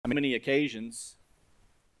many occasions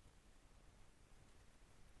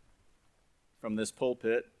from this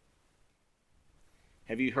pulpit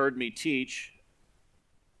have you heard me teach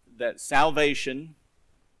that salvation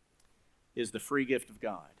is the free gift of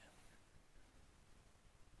God?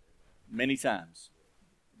 Many times,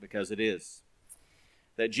 because it is.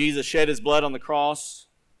 That Jesus shed His blood on the cross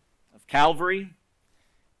of Calvary,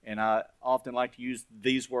 and I often like to use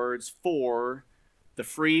these words, for the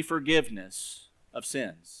free forgiveness of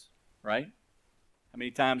sins, right? How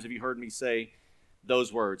many times have you heard me say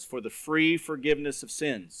those words? For the free forgiveness of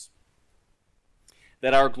sins.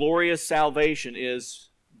 That our glorious salvation is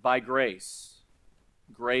by grace.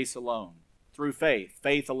 Grace alone. Through faith.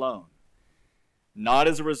 Faith alone. Not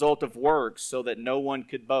as a result of works, so that no one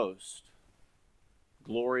could boast.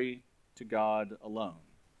 Glory to God alone.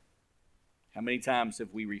 How many times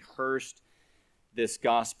have we rehearsed this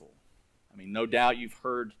gospel? I mean, no doubt you've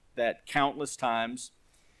heard that countless times,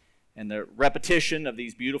 and the repetition of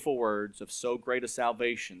these beautiful words of so great a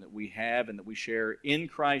salvation that we have and that we share in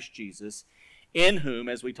Christ Jesus, in whom,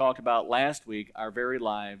 as we talked about last week, our very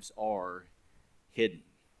lives are hidden.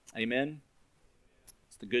 Amen?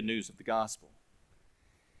 It's the good news of the gospel.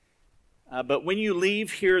 But when you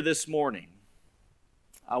leave here this morning,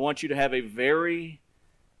 I want you to have a very,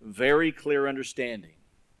 very clear understanding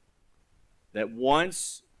that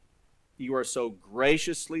once you are so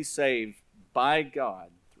graciously saved by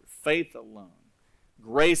God through faith alone,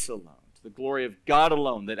 grace alone, to the glory of God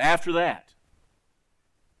alone, that after that,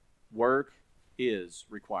 work is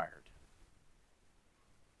required.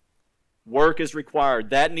 Work is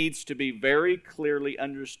required. That needs to be very clearly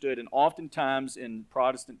understood. And oftentimes in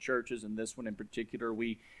Protestant churches, and this one in particular,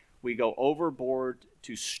 we go overboard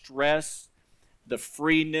to stress the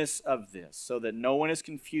freeness of this so that no one is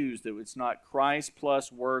confused that it's not Christ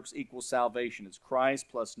plus works equals salvation. It's Christ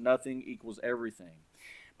plus nothing equals everything.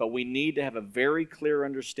 But we need to have a very clear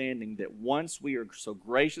understanding that once we are so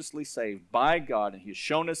graciously saved by God and He has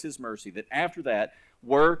shown us His mercy, that after that,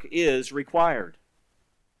 work is required.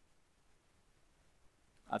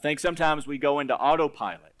 I think sometimes we go into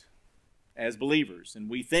autopilot as believers, and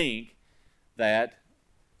we think that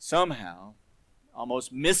somehow,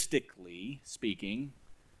 almost mystically speaking,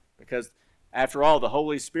 because after all, the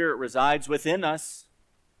Holy Spirit resides within us,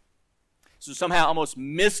 so somehow almost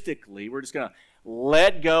mystically, we're just going to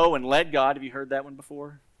let go and let God. Have you heard that one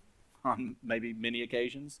before? On maybe many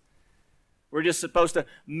occasions. We're just supposed to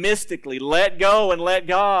mystically let go and let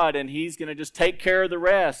God, and He's going to just take care of the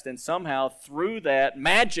rest. And somehow through that,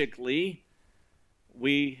 magically,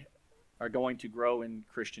 we are going to grow in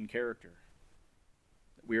Christian character.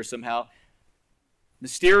 We are somehow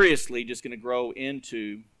mysteriously just going to grow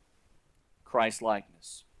into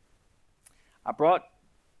Christ-likeness. I brought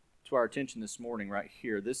to our attention this morning right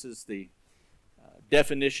here, this is the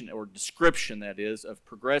definition or description, that is, of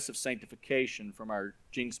progressive sanctification from our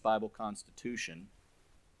Jenks Bible Constitution.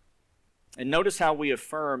 And notice how we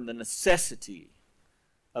affirm the necessity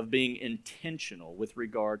of being intentional with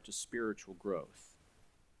regard to spiritual growth.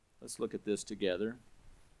 Let's look at this together.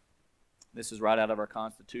 This is right out of our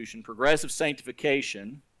Constitution. Progressive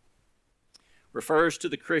sanctification refers to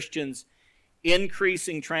the Christian's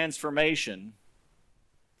increasing transformation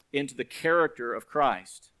into the character of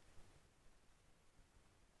Christ,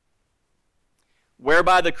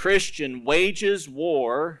 whereby the Christian wages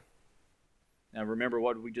war. Now remember,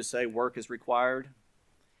 what did we just say? Work is required.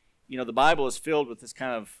 You know, the Bible is filled with this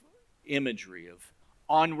kind of imagery of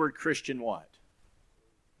onward Christian what?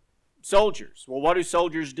 Soldiers. Well, what do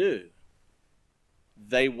soldiers do?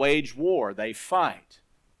 They wage war. They fight.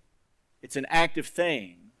 It's an active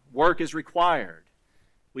thing. Work is required.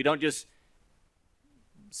 We don't just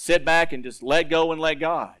sit back and just let go and let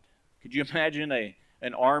God. Could you imagine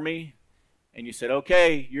an army? And you said,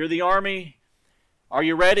 okay, you're the army. Are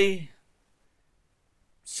you ready?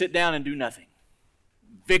 Sit down and do nothing.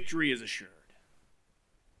 Victory is assured.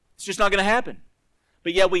 It's just not going to happen.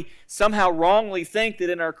 But yet we somehow wrongly think that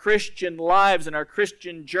in our Christian lives, in our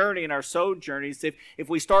Christian journey, in our soul journeys, if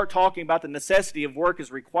we start talking about the necessity of work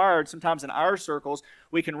is required, sometimes in our circles,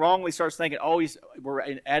 we can wrongly start thinking, oh,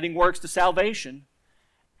 we're adding works to salvation.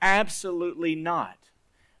 Absolutely not.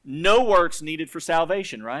 No works needed for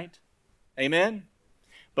salvation, right? Amen?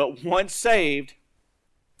 But once saved,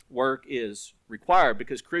 work is required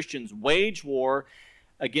because Christians wage war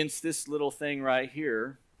against this little thing right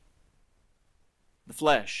here, the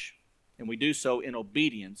flesh. And we do so in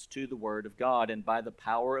obedience to the Word of God and by the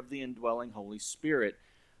power of the indwelling Holy Spirit,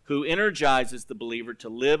 who energizes the believer to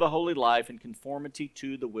live a holy life in conformity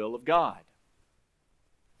to the will of God.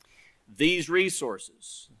 These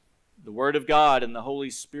resources, the Word of God and the Holy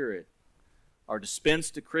Spirit, are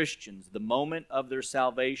dispensed to Christians the moment of their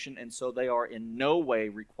salvation, and so they are in no way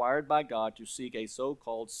required by God to seek a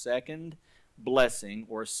so-called second blessing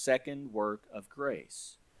or second work of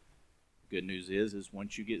grace. Good news is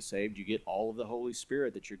once you get saved, you get all of the Holy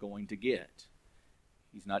Spirit that you're going to get.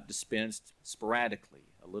 He's not dispensed sporadically.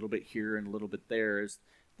 A little bit here and a little bit there is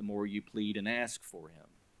the more you plead and ask for Him.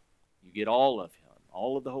 You get all of Him,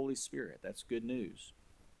 all of the Holy Spirit. That's good news.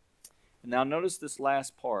 And now notice this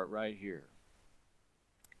last part right here.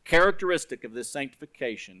 Characteristic of this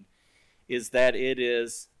sanctification is that it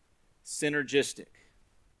is synergistic,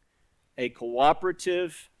 a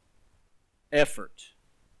cooperative effort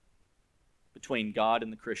between God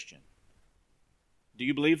and the Christian. Do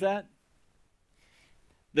you believe that?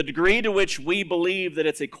 The degree to which we believe that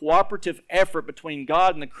it's a cooperative effort between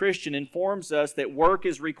God and the Christian informs us that work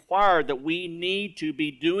is required, that we need to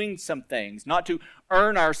be doing some things, not to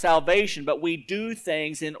earn our salvation, but we do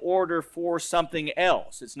things in order for something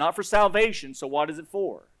else. It's not for salvation, so what is it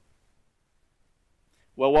for?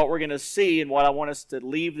 Well, what we're going to see and what I want us to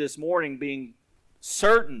leave this morning being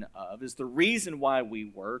certain of is the reason why we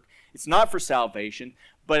work. It's not for salvation,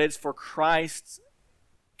 but it's for Christ's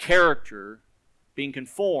character being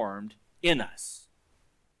conformed in us.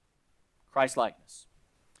 Christ-likeness.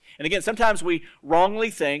 And again, sometimes we wrongly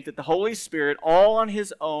think that the Holy Spirit, all on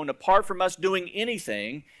His own, apart from us doing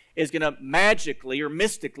anything, is going to magically or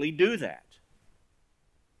mystically do that.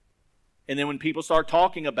 And then when people start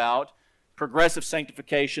talking about progressive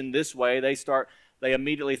sanctification this way, they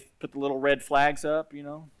immediately put the little red flags up,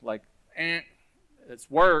 like,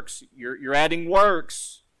 it's works. You're adding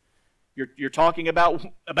works. You're talking about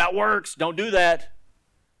works. Don't do that.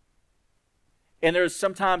 And there's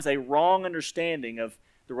sometimes a wrong understanding of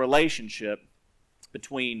the relationship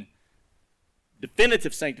between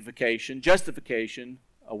definitive sanctification, justification,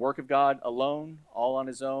 a work of God alone, all on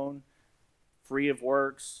His own, free of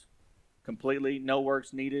works, completely no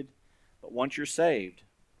works needed. But once you're saved,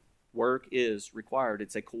 work is required.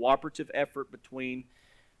 It's a cooperative effort between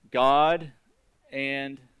God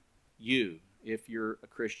and you, if you're a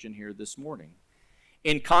Christian here this morning.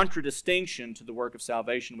 In contradistinction to the work of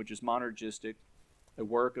salvation, which is monergistic, a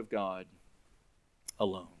work of God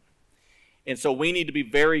alone. And so we need to be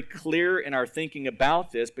very clear in our thinking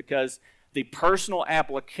about this, because the personal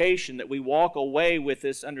application that we walk away with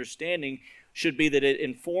this understanding should be that it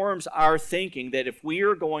informs our thinking that if we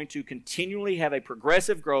are going to continually have a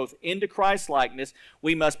progressive growth into Christ-likeness,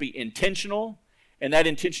 we must be intentional, and that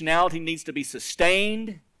intentionality needs to be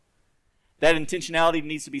sustained. That intentionality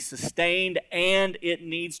needs to be sustained, and it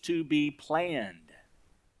needs to be planned.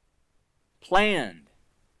 Planned.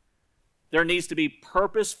 There needs to be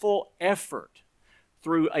purposeful effort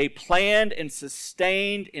through a planned and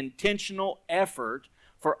sustained intentional effort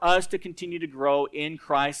for us to continue to grow in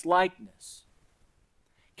Christ-likeness.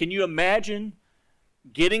 Can you imagine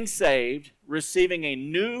getting saved, receiving a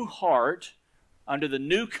new heart under the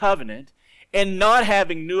new covenant, and not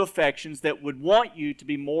having new affections that would want you to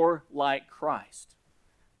be more like Christ?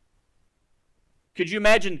 Could you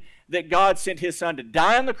imagine that God sent His Son to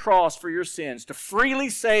die on the cross for your sins, to freely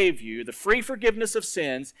save you, the free forgiveness of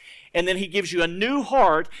sins, and then He gives you a new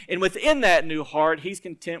heart, and within that new heart, He's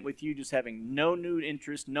content with you just having no new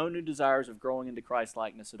interest, no new desires of growing into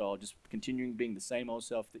Christ-likeness at all, just continuing being the same old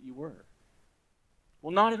self that you were?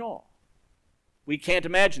 Well, not at all. We can't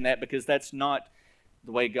imagine that, because that's not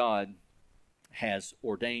the way God has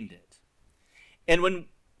ordained it. And when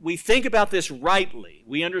we think about this rightly,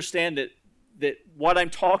 we understand that what I'm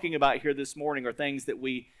talking about here this morning are things that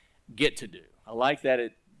we get to do. I like that.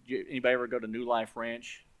 Anybody ever go to New Life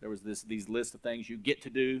Ranch? There was these lists of things you get to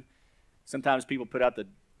do. Sometimes people put out the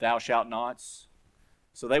thou shalt nots.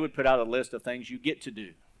 So they would put out a list of things you get to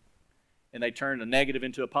do. And they turn a negative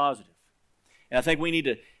into a positive. And I think we need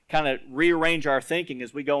to kind of rearrange our thinking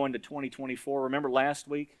as we go into 2024. Remember last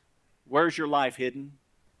week? Where's your life hidden?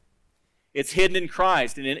 It's hidden in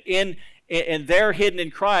Christ. And there hidden in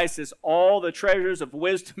Christ is all the treasures of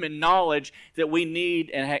wisdom and knowledge that we need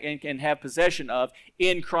and have possession of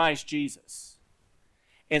in Christ Jesus.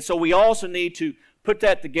 And so we also need to put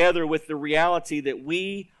that together with the reality that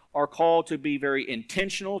we are called to be very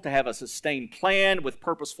intentional, to have a sustained plan with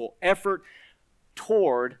purposeful effort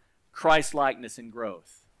toward Christ-likeness and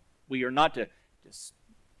growth. We are not to just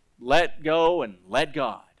let go and let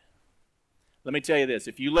God. Let me tell you this,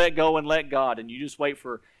 if you let go and let God and you just wait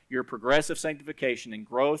for your progressive sanctification and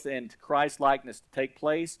growth into Christ-likeness to take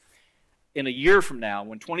place, in a year from now,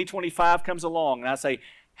 when 2025 comes along, and I say,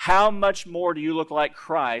 how much more do you look like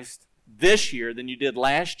Christ this year than you did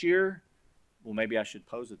last year? Well, maybe I should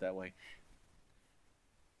pose it that way.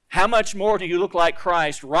 How much more do you look like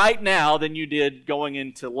Christ right now than you did going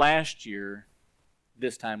into last year,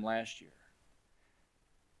 this time last year?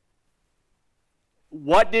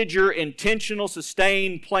 What did your intentional,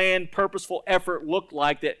 sustained, planned, purposeful effort look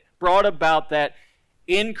like that brought about that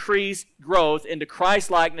increased growth into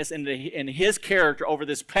Christ-likeness and in His character over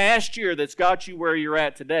this past year that's got you where you're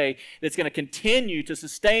at today, that's going to continue to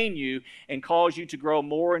sustain you and cause you to grow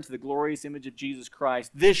more into the glorious image of Jesus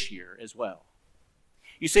Christ this year as well?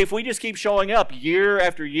 You see, if we just keep showing up year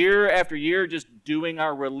after year after year, just doing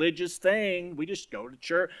our religious thing, we just go to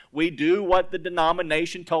church, we do what the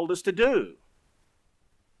denomination told us to do.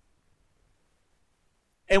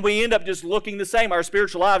 And we end up just looking the same. Our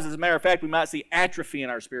spiritual lives, as a matter of fact, we might see atrophy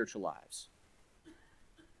in our spiritual lives.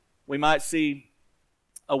 We might see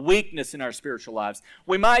a weakness in our spiritual lives.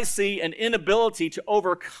 We might see an inability to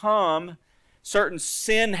overcome certain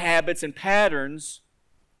sin habits and patterns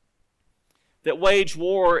that wage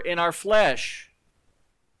war in our flesh.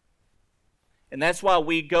 And that's why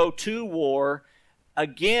we go to war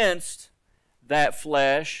against that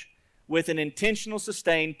flesh with an intentional,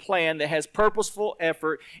 sustained plan that has purposeful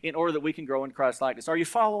effort in order that we can grow in Christ-likeness. Are you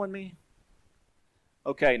following me?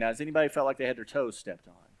 Okay, now, has anybody felt like they had their toes stepped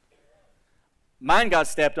on? Mine got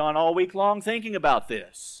stepped on all week long thinking about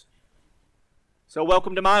this. So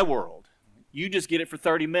welcome to my world. You just get it for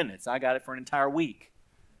 30 minutes. I got it for an entire week.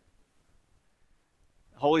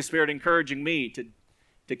 The Holy Spirit encouraging me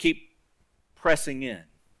to keep pressing in,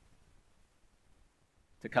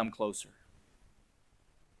 to come closer.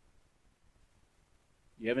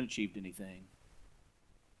 You haven't achieved anything.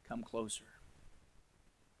 Come closer.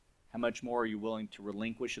 How much more are you willing to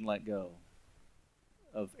relinquish and let go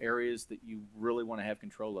of areas that you really want to have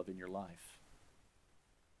control of in your life?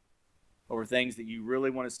 Over things that you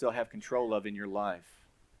really want to still have control of in your life?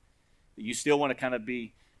 That you still want to kind of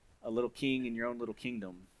be a little king in your own little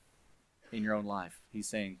kingdom in your own life? He's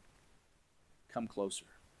saying, come closer.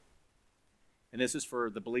 And this is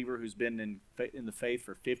for the believer who's been in the faith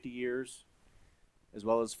for 50 years, as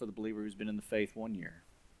well as for the believer who's been in the faith 1 year.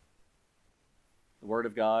 The Word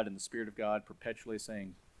of God and the Spirit of God perpetually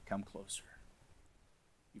saying, come closer.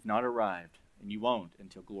 You've not arrived, and you won't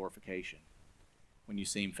until glorification, when you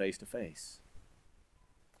see Him face to face.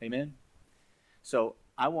 Amen? So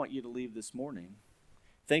I want you to leave this morning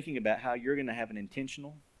thinking about how you're going to have an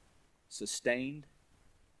intentional, sustained,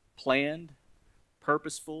 planned,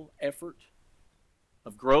 purposeful effort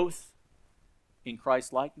of growth in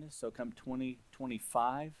Christ-likeness. So come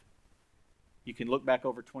 2025, you can look back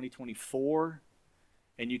over 2024,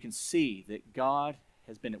 and you can see that God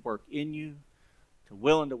has been at work in you,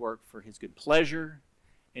 willing to work for His good pleasure,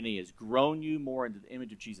 and He has grown you more into the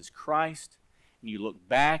image of Jesus Christ. And you look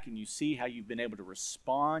back and you see how you've been able to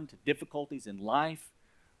respond to difficulties in life,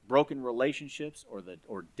 broken relationships,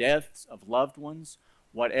 or deaths of loved ones,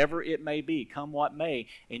 whatever it may be, come what may,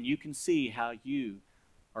 and you can see how you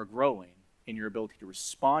are growing in your ability to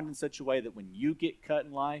respond in such a way that when you get cut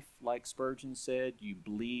in life, like Spurgeon said, you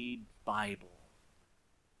bleed Bible.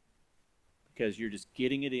 Because you're just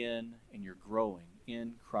getting it in and you're growing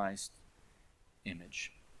in Christ's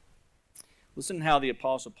image. Listen how the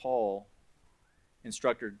Apostle Paul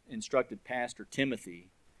instructed Pastor Timothy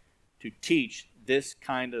to teach this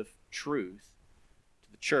kind of truth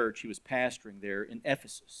to the church he was pastoring there in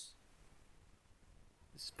Ephesus.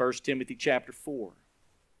 This is 1 Timothy chapter 4,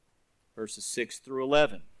 verses 6 through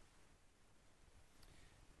 11.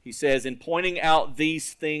 He says, in pointing out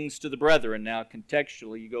these things to the brethren, now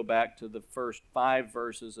contextually you go back to the first 5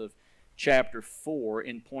 verses of chapter 4,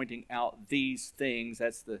 in pointing out these things,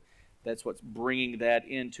 that's what's bringing that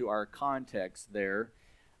into our context there.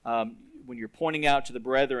 When you're pointing out to the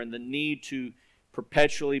brethren the need to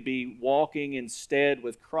perpetually be walking instead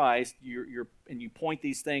with Christ, and you point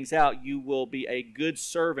these things out, you will be a good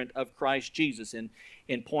servant of Christ Jesus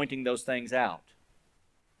in pointing those things out.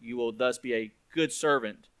 You will thus be a good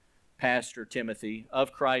servant, Pastor Timothy,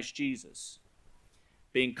 of Christ Jesus,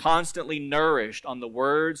 being constantly nourished on the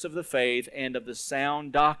words of the faith and of the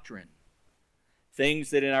sound doctrine.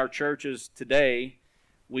 Things that in our churches today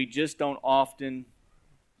we just don't often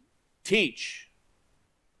teach.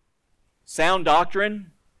 Sound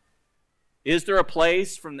doctrine. Is there a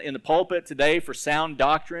place in the pulpit today for sound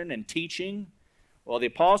doctrine and teaching? Well, the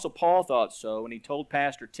Apostle Paul thought so, and he told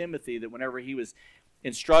Pastor Timothy that whenever he was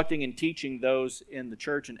instructing and teaching those in the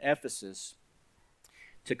church in Ephesus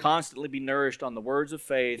to constantly be nourished on the words of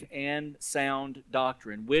faith and sound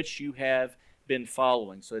doctrine, which you have been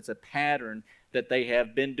following. So it's a pattern that they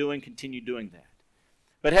have been doing, continue doing that.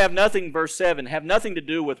 But have nothing, verse 7, have nothing to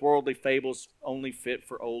do with worldly fables only fit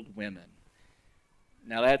for old women.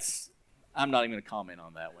 Now that's I'm not even going to comment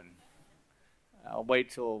on that one. I'll wait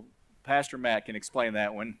till Pastor Matt can explain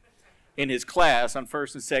that one in his class on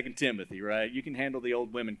 1st and 2nd Timothy, right? You can handle the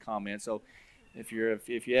old women comment. So if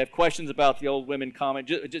you have questions about the old women comment,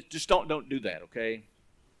 just don't do that, okay?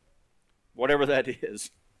 Whatever that is.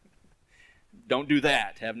 Don't do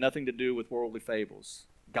that. Have nothing to do with worldly fables,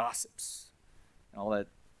 gossips, and all that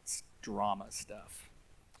drama stuff.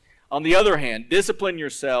 On the other hand, discipline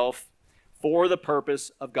yourself for the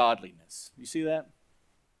purpose of godliness. You see that?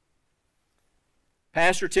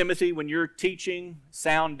 Pastor Timothy, when you're teaching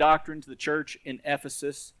sound doctrine to the church in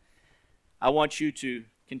Ephesus, I want you to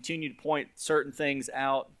continue to point certain things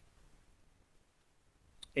out.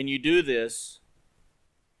 And you do this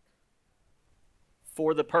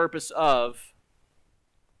for the purpose of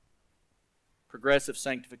progressive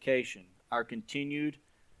sanctification, our continued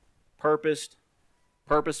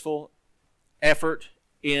purposeful effort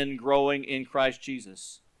in growing in Christ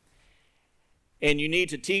Jesus. And you need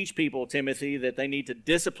to teach people, Timothy, that they need to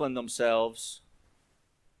discipline themselves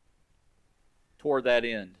toward that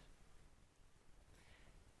end.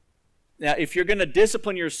 Now, if you're going to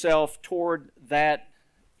discipline yourself toward that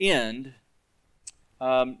end,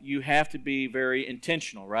 you have to be very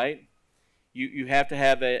intentional, right? You have to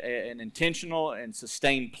have an intentional and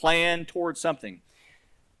sustained plan towards something.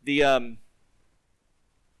 This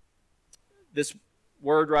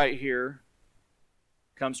word right here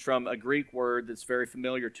comes from a Greek word that's very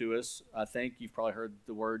familiar to us. I think you've probably heard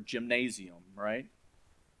the word gymnasium, right?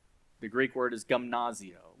 The Greek word is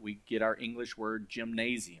gymnasio. We get our English word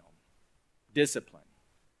gymnasium, discipline.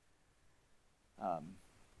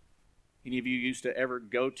 Any of you used to ever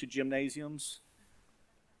go to gymnasiums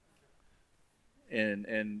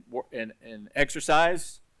and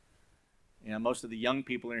exercise? You know, most of the young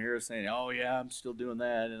people in here are saying, "Oh yeah, I'm still doing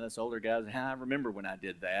that," and us older guys, I remember when I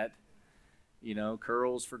did that. You know,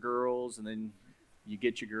 curls for girls, and then you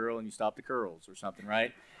get your girl and you stop the curls or something,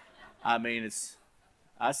 right? I mean,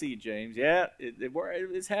 I see you, James. Yeah,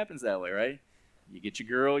 it happens that way, right? You get your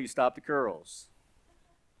girl, you stop the curls.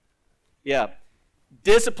 Yeah.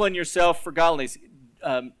 Discipline yourself for godliness.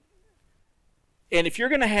 And if you're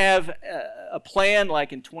going to have a plan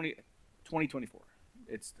like in 2024,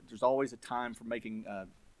 there's always a time for making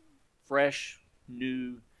fresh,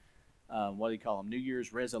 new, what do you call them? New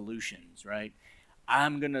Year's resolutions, right?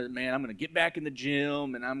 I'm gonna get back in the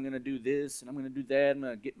gym, and I'm gonna do this, and I'm gonna do that. I'm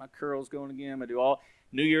gonna get my curls going again. I'm gonna do all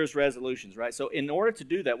New Year's resolutions, right? So in order to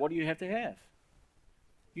do that, what do you have to have?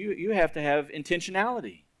 You have to have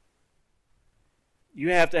intentionality.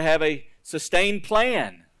 You have to have a sustained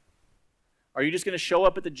plan. Are you just going to show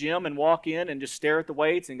up at the gym and walk in and just stare at the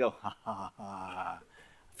weights and go, ha, ha, ha,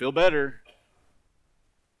 feel better?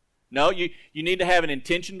 No, you need to have an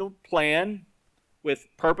intentional plan with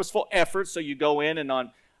purposeful effort. So you go in and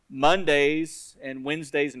on Mondays and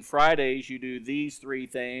Wednesdays and Fridays you do these three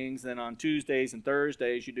things. Then on Tuesdays and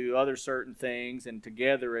Thursdays you do other certain things. And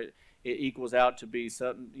together it equals out to be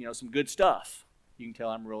some good stuff. You can tell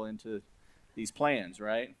I'm real into these plans,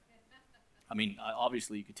 right? I mean,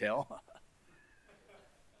 obviously you could tell.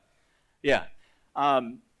 Yeah.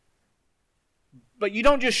 But you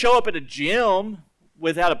don't just show up at a gym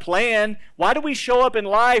without a plan. Why do we show up in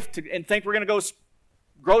life and think we're going to go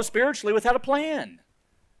grow spiritually without a plan?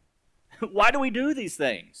 Why do we do these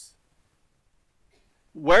things?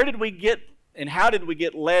 Where did we get and how did we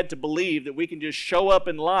get led to believe that we can just show up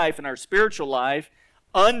in life, in our spiritual life,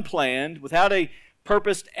 unplanned, without a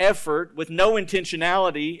purposed effort, with no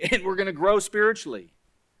intentionality, and we're going to grow spiritually?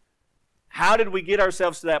 How did we get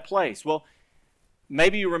ourselves to that place? Well,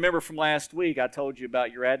 maybe you remember from last week, I told you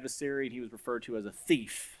about your adversary, and he was referred to as a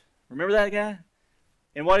thief. Remember that guy?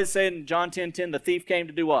 And what it said in John 10:10, the thief came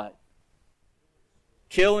to do what?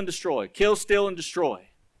 Kill and destroy. Kill, steal, and destroy.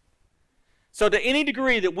 So to any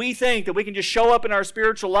degree that we think that we can just show up in our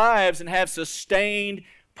spiritual lives and have sustained,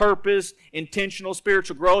 purpose, intentional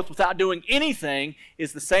spiritual growth without doing anything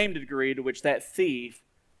is the same degree to which that thief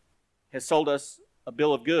has sold us a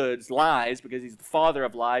bill of goods, lies, because he's the father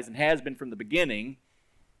of lies and has been from the beginning,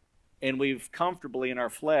 and we've comfortably in our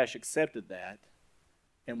flesh accepted that,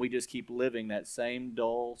 and we just keep living that same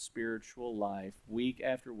dull spiritual life week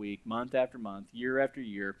after week, month after month, year after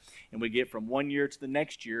year, and we get from one year to the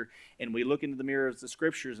next year, and we look into the mirror of the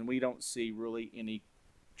Scriptures, and we don't see really any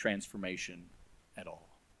transformation at all.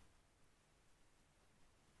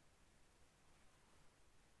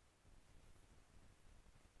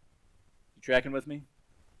 You tracking with me?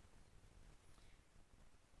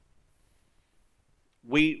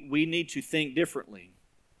 We need to think differently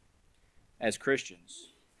as Christians.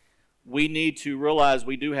 We need to realize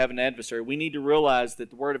we do have an adversary. We need to realize that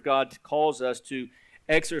the Word of God calls us to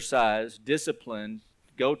exercise, discipline,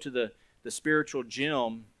 go to the spiritual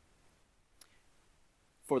gym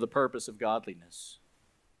for the purpose of godliness.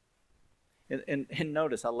 And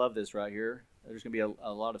notice, I love this right here. There's going to be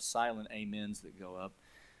a lot of silent amens that go up.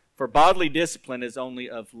 For bodily discipline is only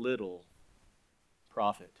of little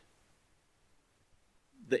profit.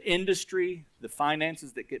 The industry, the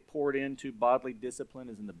finances that get poured into bodily discipline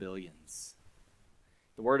is in the billions.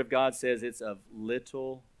 The Word of God says it's of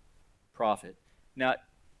little profit. Now,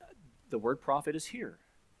 the word profit is here.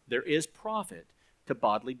 There is profit to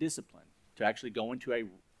bodily discipline, to actually go into an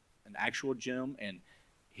actual gym and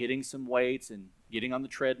hitting some weights and getting on the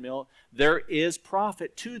treadmill. There is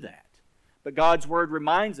profit to that. But God's Word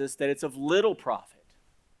reminds us that it's of little profit.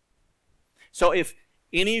 So if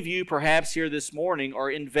any of you perhaps here this morning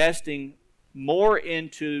are investing more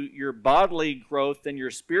into your bodily growth than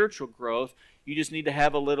your spiritual growth, you just need to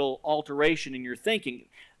have a little alteration in your thinking.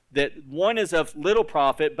 That one is of little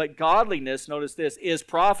profit, but godliness, notice this, is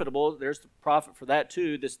profitable. There's the profit for that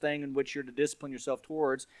too, this thing in which you're to discipline yourself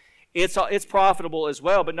towards. It's profitable as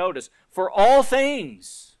well, but notice, for all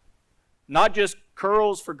things, not just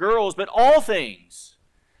curls for girls, but all things.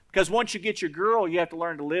 Because once you get your girl, you have to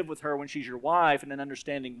learn to live with her when she's your wife in an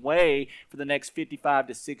understanding way for the next 55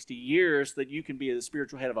 to 60 years so that you can be the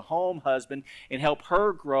spiritual head of a home husband and help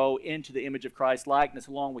her grow into the image of Christ likeness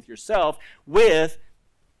along with yourself with,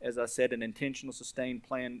 as I said, an intentional, sustained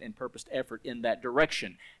plan and purposed effort in that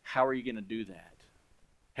direction. How are you going to do that?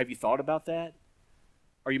 Have you thought about that?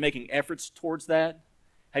 Are you making efforts towards that?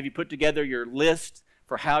 Have you put together your list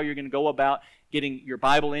for how you're going to go about getting your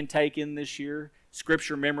Bible intake in this year?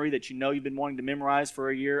 Scripture memory that you know you've been wanting to memorize for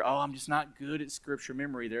a year. Oh, I'm just not good at Scripture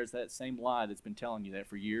memory. There's that same lie that's been telling you that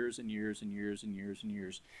for years and years and years and years and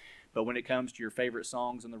years. But when it comes to your favorite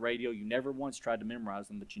songs on the radio, you never once tried to memorize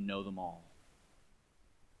them, but you know them all.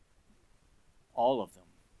 All of them.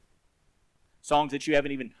 Songs that you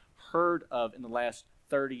haven't even heard of in the last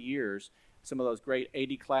 30 years. Some of those great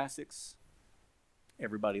 80 classics.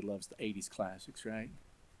 Everybody loves the 80s classics, right?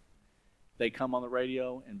 They come on the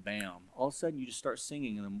radio and bam, all of a sudden you just start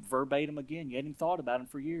singing them verbatim again. You hadn't thought about them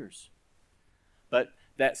for years. But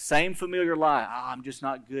that same familiar lie, I'm just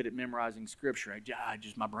not good at memorizing Scripture.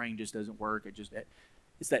 My brain just doesn't work.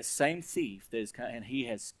 It's that same thief that is, and he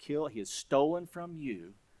has stolen from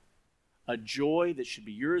you a joy that should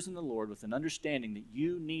be yours in the Lord with an understanding that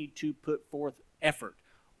you need to put forth effort.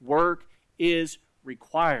 Work is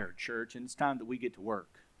required, church, and it's time that we get to work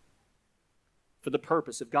for the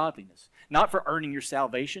purpose of godliness, not for earning your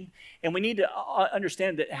salvation. And we need to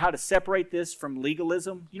understand that how to separate this from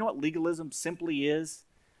legalism. You know what legalism simply is?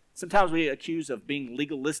 Sometimes we accuse of being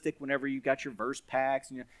legalistic whenever you got your verse packs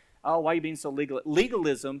and why are you being so legal?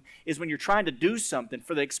 Legalism is when you're trying to do something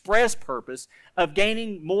for the express purpose of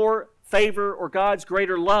gaining more favor or God's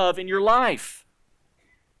greater love in your life.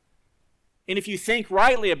 And if you think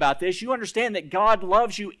rightly about this, you understand that God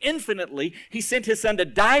loves you infinitely. He sent His Son to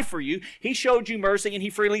die for you. He showed you mercy and He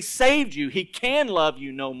freely saved you. He can love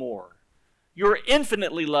you no more. You're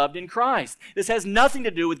infinitely loved in Christ. This has nothing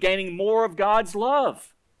to do with gaining more of God's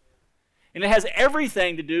love. And it has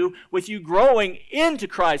everything to do with you growing into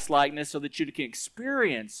Christ's likeness so that you can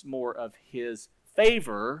experience more of His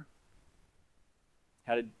favor.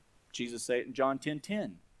 How did Jesus say it in John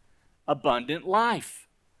 10:10? Abundant life.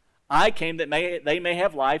 I came that they may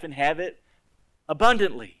have life and have it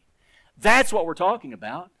abundantly. That's what we're talking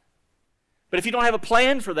about. But if you don't have a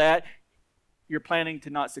plan for that, you're planning to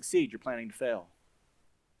not succeed. You're planning to fail.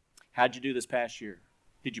 How'd you do this past year?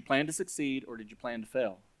 Did you plan to succeed or did you plan to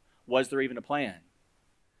fail? Was there even a plan?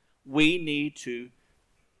 We need to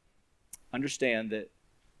understand that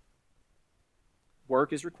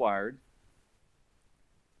work is required.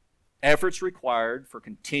 Efforts required for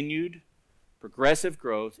continued progressive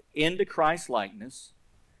growth into Christ likeness.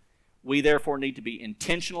 We therefore need to be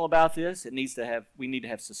intentional about this. We need to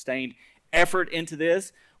have sustained effort into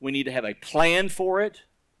this. We need to have a plan for it.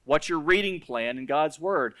 What's your reading plan in God's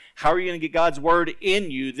Word? How are you going to get God's Word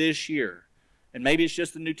in you this year? And maybe it's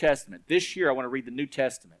just the New Testament. This year I want to read the New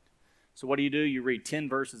Testament. So what do? You read 10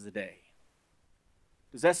 verses a day.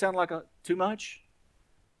 Does that sound like too much?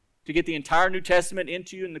 To get the entire New Testament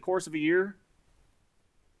into you in the course of a year?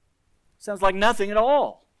 Sounds like nothing at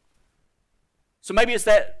all. So maybe it's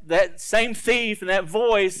that same thief and that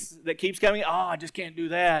voice that keeps coming, I just can't do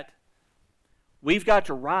that. We've got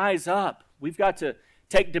to rise up. We've got to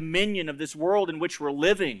take dominion of this world in which we're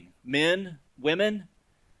living. Men, women,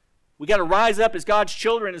 we've got to rise up as God's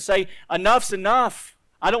children and say, enough's enough.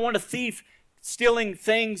 I don't want a thief stealing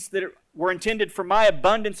things that were intended for my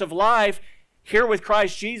abundance of life here with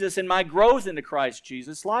Christ Jesus and my growth into Christ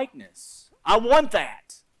Jesus likeness. I want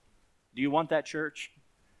that. Do you want that, church?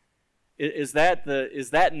 Is that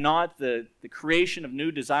not the creation of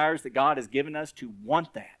new desires that God has given us, to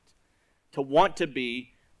want that? To want to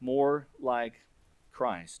be more like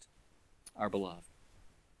Christ, our beloved.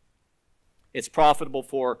 It's profitable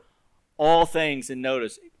for all things, and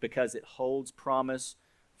notice, because it holds promise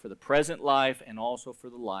for the present life and also for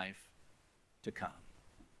the life to come.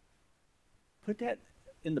 Put that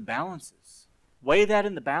in the balances. Weigh that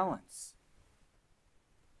in the balance.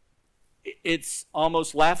 It's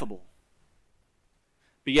almost laughable.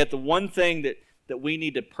 But yet the one thing that we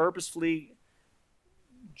need to purposefully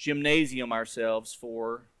gymnasium ourselves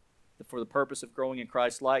for the purpose of growing in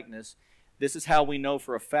Christ's likeness, this is how we know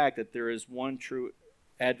for a fact that there is one true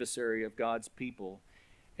adversary of God's people,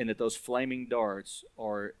 and that those flaming darts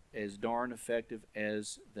are as darn effective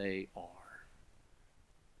as they are.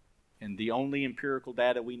 And the only empirical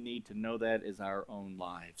data we need to know that is our own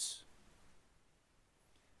lives.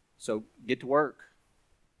 So get to work.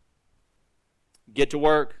 Get to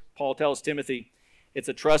work. Paul tells Timothy, it's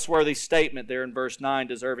a trustworthy statement there in verse 9,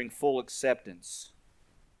 deserving full acceptance.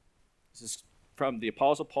 This is from the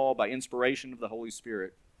Apostle Paul by inspiration of the Holy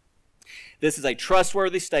Spirit. This is a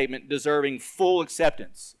trustworthy statement deserving full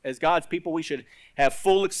acceptance. As God's people, we should have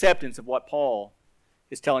full acceptance of what Paul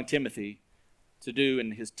is telling Timothy to do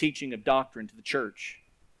in his teaching of doctrine to the church.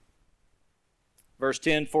 Verse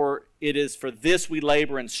 10, for it is for this we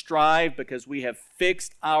labor and strive, because we have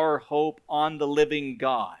fixed our hope on the living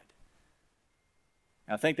God.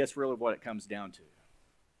 Now, I think that's really what it comes down to.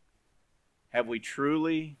 Have we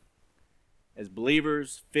truly, as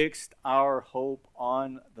believers, fixed our hope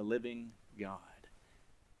on the living God?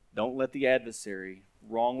 Don't let the adversary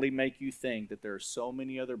wrongly make you think that there are so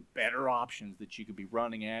many other better options that you could be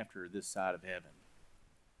running after this side of heaven.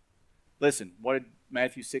 Listen, what did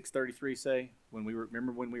Matthew 6:33 say?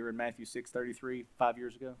 Remember when we were in Matthew 6:33 5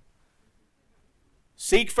 years ago?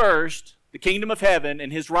 Seek first the kingdom of heaven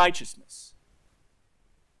and his righteousness.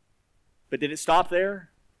 But did it stop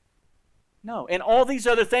there? No. And all these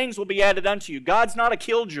other things will be added unto you. God's not a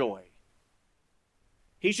killjoy.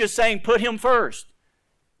 He's just saying put him first.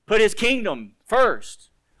 Put his kingdom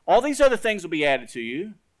first. All these other things will be added to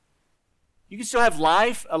you. You can still have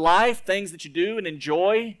a life, things that you do and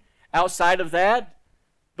enjoy outside of that,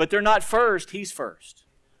 but they're not first. He's first.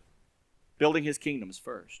 Building his kingdom is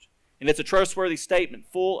first. And it's a trustworthy statement,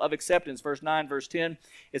 full of acceptance. Verse 9, verse 10,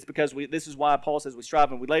 it's because this is why Paul says we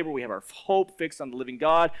strive and we labor. We have our hope fixed on the living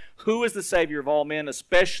God, who is the Savior of all men,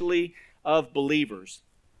 especially of believers.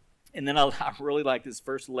 And then I really like this,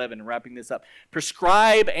 verse 11, wrapping this up.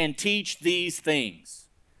 Prescribe and teach these things.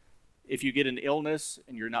 If you get an illness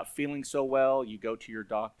and you're not feeling so well, you go to your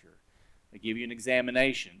doctor. They give you an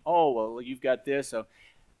examination. Oh, well, you've got this. So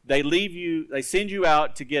they send you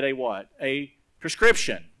out to get a what? A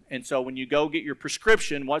prescription. And so when you go get your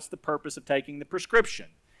prescription, what's the purpose of taking the prescription?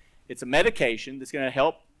 It's a medication that's going to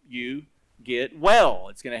help you get well.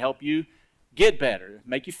 It's going to help you get better,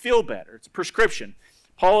 make you feel better. It's a prescription.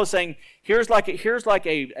 Paul is saying, here's like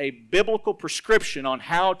a biblical prescription on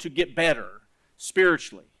how to get better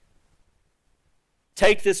spiritually.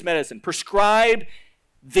 Take this medicine. Prescribe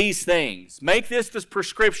these things. Make this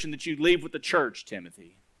prescription that you leave with the church,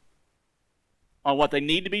 Timothy, on what they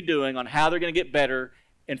need to be doing, on how they're going to get better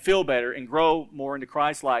and feel better and grow more into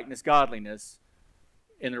Christ-likeness, godliness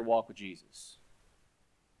in their walk with Jesus.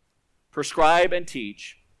 Prescribe and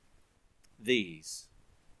teach these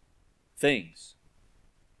things.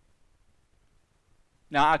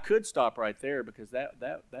 Now, I could stop right there because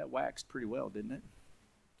that waxed pretty well, didn't it?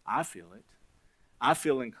 I feel it. I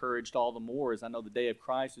feel encouraged all the more as I know the day of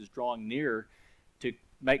Christ is drawing near, to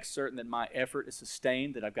make certain that my effort is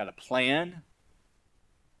sustained, that I've got a plan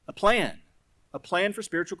for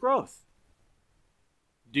spiritual growth.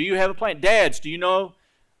 Do you have a plan? Dads, do you know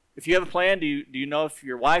if you have a plan? Do you know if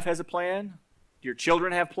your wife has a plan? Do your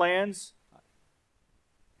children have plans?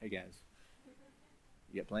 Hey guys,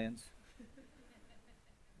 you got plans?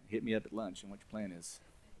 Hit me up at lunch on what your plan is.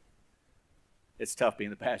 It's tough being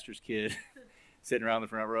the pastor's kid, sitting around the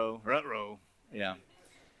front row. Yeah.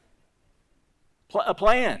 A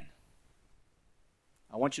plan.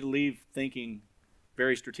 I want you to leave thinking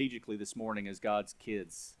very strategically this morning as God's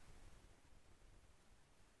kids,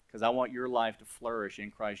 because I want your life to flourish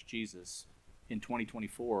in Christ Jesus in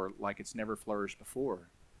 2024 like it's never flourished before.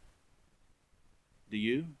 Do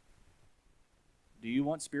you? Do you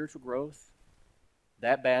want spiritual growth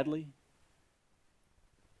that badly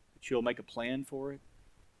that you'll make a plan for it?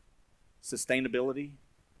 Sustainability?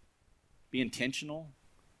 Be intentional?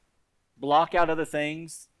 Block out other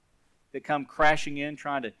things that come crashing in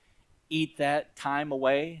trying to eat that time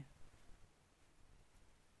away.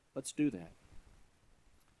 Let's do that.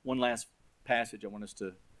 One last passage I want us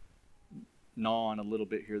to gnaw on a little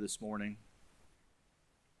bit here this morning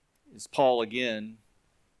is Paul again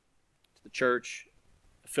to the church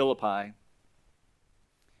of Philippi.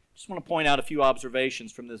 Just want to point out a few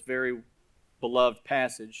observations from this very beloved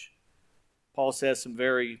passage. Paul says some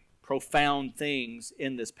very profound things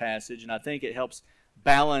in this passage, and I think it helps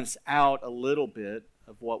balance out a little bit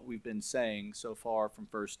of what we've been saying so far from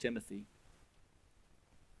 1 Timothy.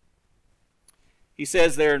 He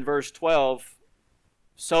says there in verse 12,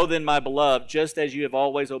 "So then, my beloved, just as you have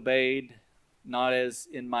always obeyed, not as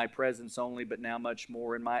in my presence only, but now much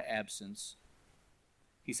more in my absence,"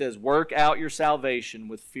 he says, "work out your salvation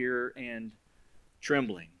with fear and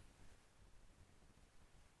trembling."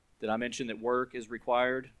 Did I mention that work is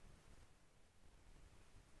required?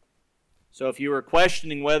 So if you are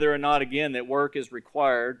questioning whether or not, again, that work is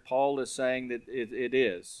required, Paul is saying that it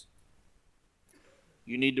is.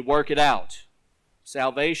 You need to work it out.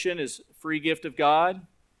 Salvation is a free gift of God.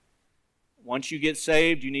 Once you get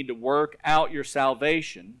saved, you need to work out your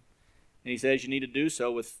salvation. And he says you need to do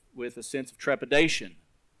so with a sense of trepidation,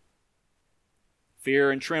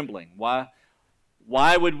 fear and trembling. Why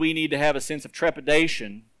would we need to have a sense of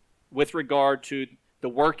trepidation with regard to the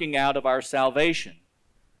working out of our salvation?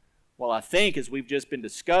 Well, I think as we've just been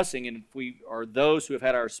discussing, and if we are those who have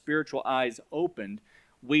had our spiritual eyes opened,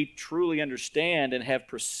 we truly understand and have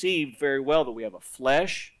perceived very well that we have a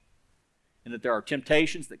flesh and that there are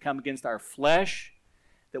temptations that come against our flesh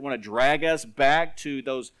that want to drag us back to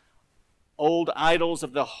those old idols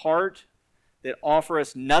of the heart that offer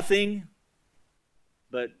us nothing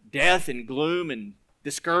but death and gloom and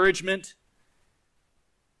discouragement.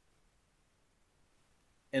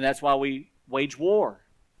 And that's why we wage war.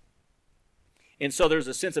 And so there's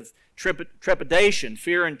a sense of trepidation,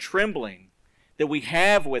 fear and trembling that we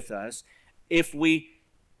have with us if we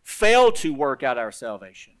fail to work out our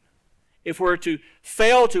salvation. If we're to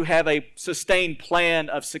fail to have a sustained plan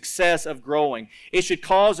of success, of growing, it should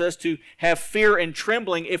cause us to have fear and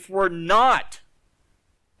trembling if we're not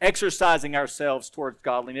exercising ourselves towards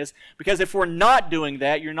godliness. Because if we're not doing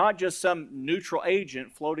that, you're not just some neutral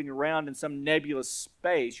agent floating around in some nebulous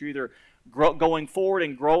space. You're either going forward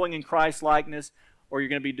and growing in Christ's likeness, or you're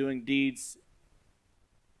going to be doing deeds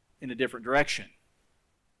in a different direction.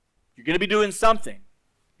 You're going to be doing something.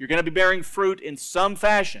 You're going to be bearing fruit in some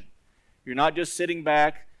fashion. You're not just sitting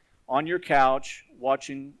back on your couch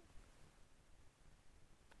watching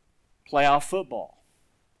playoff football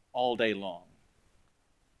all day long.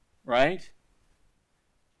 Right?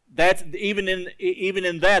 That's even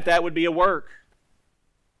in that would be a work.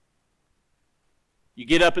 You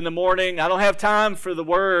get up in the morning, I don't have time for the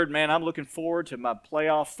Word, man. I'm looking forward to my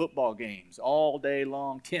playoff football games all day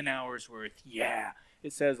long, 10 hours worth. Yeah.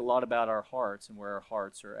 It says a lot about our hearts and where our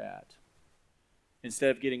hearts are at.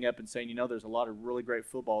 Instead of getting up and saying, there's a lot of really great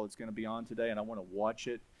football that's going to be on today and I want to watch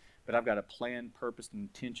it, but I've got a plan, purpose, and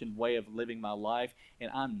intention way of living my life,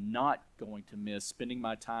 and I'm not going to miss spending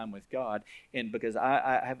my time with God. And because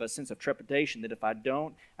I have a sense of trepidation that if I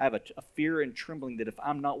don't, I have a fear and trembling that if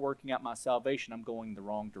I'm not working out my salvation, I'm going the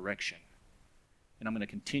wrong direction. And I'm going to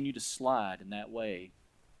continue to slide in that way.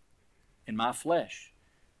 And my flesh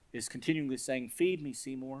is continually saying, "Feed me,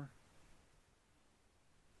 Seymour."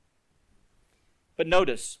 But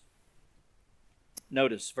notice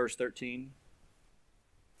verse 13.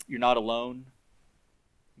 You're not alone.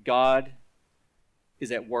 God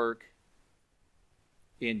is at work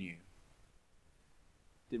in you.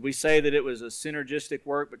 Did we say that it was a synergistic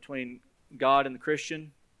work between God and the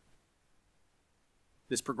Christian?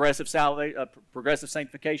 This progressive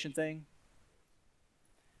sanctification thing?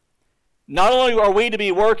 Not only are we to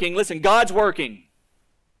be working, listen, God's working.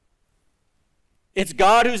 It's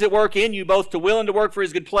God who's at work in you, both to will and to work for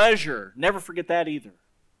His good pleasure. Never forget that either.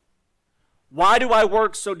 Why do I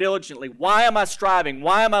work so diligently? Why am I striving?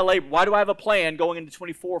 Why am I laboring? Why do I have a plan going into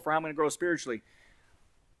 24 for how I'm going to grow spiritually?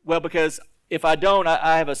 Well, because if I don't,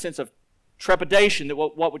 I have a sense of trepidation that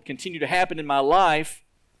what would continue to happen in my life,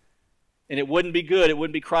 and it wouldn't be good. It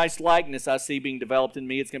wouldn't be Christ's likeness I see being developed in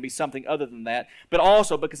me. It's going to be something other than that. But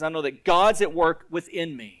also because I know that God's at work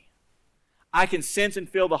within me. I can sense and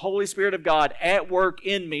feel the Holy Spirit of God at work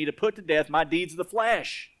in me to put to death my deeds of the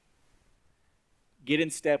flesh. Get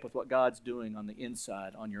in step with what God's doing on the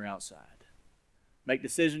inside, on your outside. Make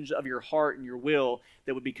decisions of your heart and your will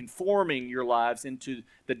that would be conforming your lives into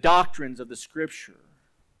the doctrines of the Scripture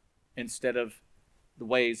instead of the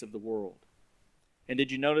ways of the world. And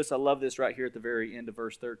did you notice, I love this right here at the very end of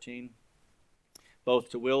verse 13.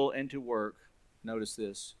 Both to will and to work. Notice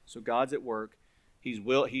this. So God's at work. He's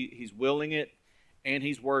willing it and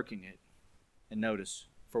He's working it. And notice,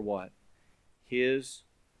 for what? His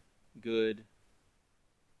good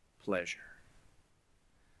pleasure.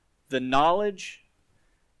 The knowledge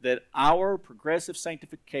that our progressive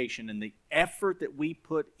sanctification and the effort that we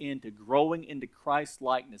put into growing into Christ's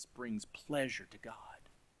likeness brings pleasure to God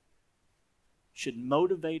should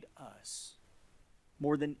motivate us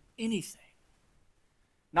more than anything.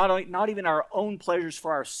 Not even our own pleasures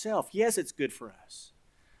for ourselves. Yes, it's good for us.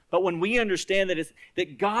 But when we understand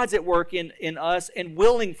that God's at work in us and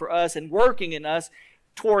willing for us and working in us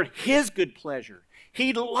toward His good pleasure.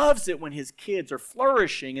 He loves it when His kids are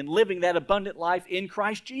flourishing and living that abundant life in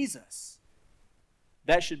Christ Jesus.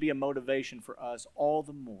 That should be a motivation for us all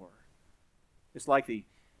the more. It's like the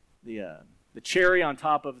cherry on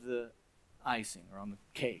top of the icing or on the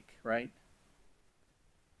cake, right?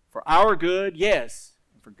 For our good, yes,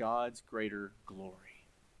 and for God's greater glory,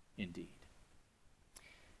 indeed.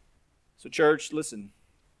 So church, listen,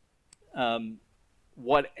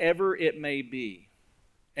 whatever it may be,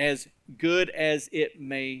 as good as it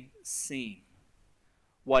may seem,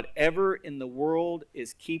 whatever in the world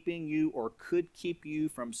is keeping you or could keep you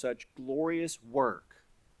from such glorious work,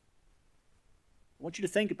 I want you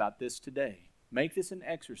to think about this today. Make this an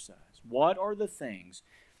exercise. What are the things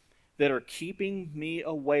that are keeping me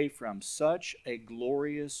away from such a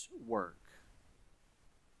glorious work?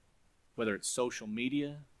 Whether it's social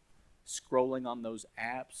media, scrolling on those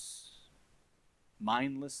apps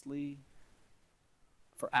mindlessly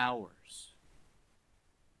for hours,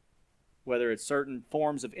 whether it's certain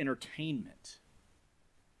forms of entertainment,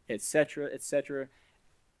 etc., etc.,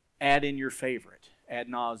 add in your favorite, ad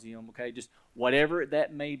nauseum, okay? Just whatever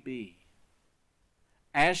that may be.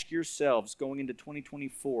 Ask yourselves going into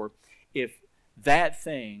 2024 if that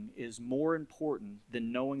thing is more important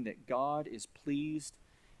than knowing that God is pleased,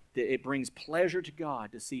 that it brings pleasure to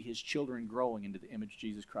God to see His children growing into the image of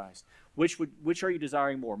Jesus Christ. Which are you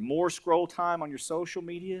desiring more? More scroll time on your social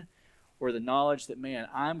media, or the knowledge that, man,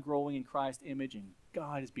 I'm growing in Christ's image and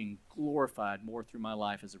God is being glorified more through my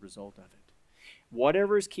life as a result of it?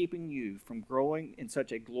 Whatever is keeping you from growing in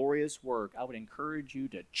such a glorious work, I would encourage you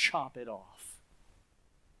to chop it off.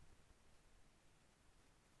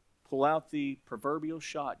 Pull out the proverbial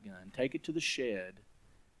shotgun, take it to the shed,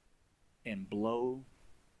 and blow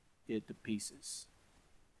it to pieces.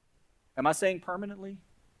 Am I saying permanently?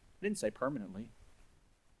 I didn't say permanently.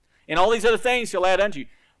 And all these other things He'll add unto you.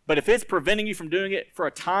 But if it's preventing you from doing it for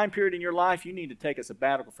a time period in your life, you need to take a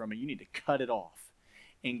sabbatical from it. You need to cut it off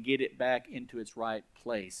and get it back into its right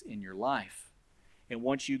place in your life. And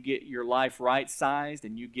once you get your life right-sized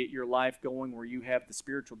and you get your life going where you have the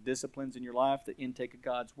spiritual disciplines in your life, the intake of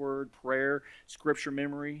God's Word, prayer, Scripture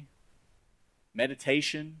memory,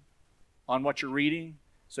 meditation on what you're reading,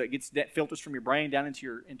 so it gets that filters from your brain down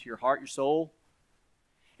into your heart, your soul.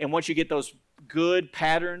 And once you get those good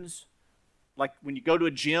patterns, like when you go to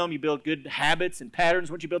a gym, you build good habits and patterns.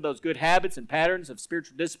 Once you build those good habits and patterns of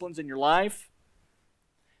spiritual disciplines in your life,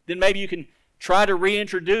 then maybe you can try to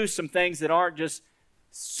reintroduce some things that aren't just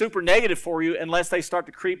super negative for you unless they start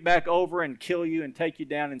to creep back over and kill you and take you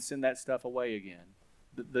down and send that stuff away again.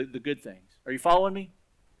 The good things. Are you following me?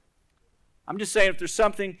 I'm just saying if there's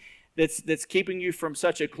something that's keeping you from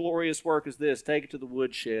such a glorious work as this, take it to the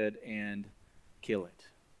woodshed and kill it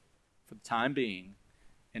for the time being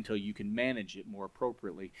until you can manage it more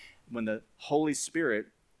appropriately. When the Holy Spirit,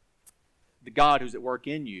 the God who's at work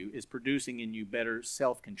in you, is producing in you better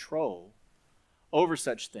self-control over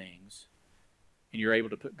such things, and you're able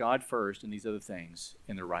to put God first and these other things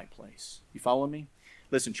in their right place. You follow me?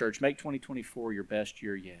 Listen, church, make 2024 your best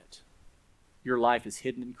year yet. Your life is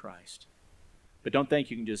hidden in Christ. But don't think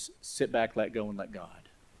you can just sit back, let go, and let God.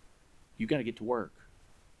 You've got to get to work.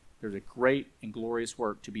 There's a great and glorious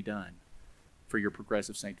work to be done for your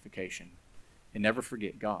progressive sanctification. And never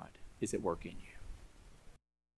forget, God is at work in you.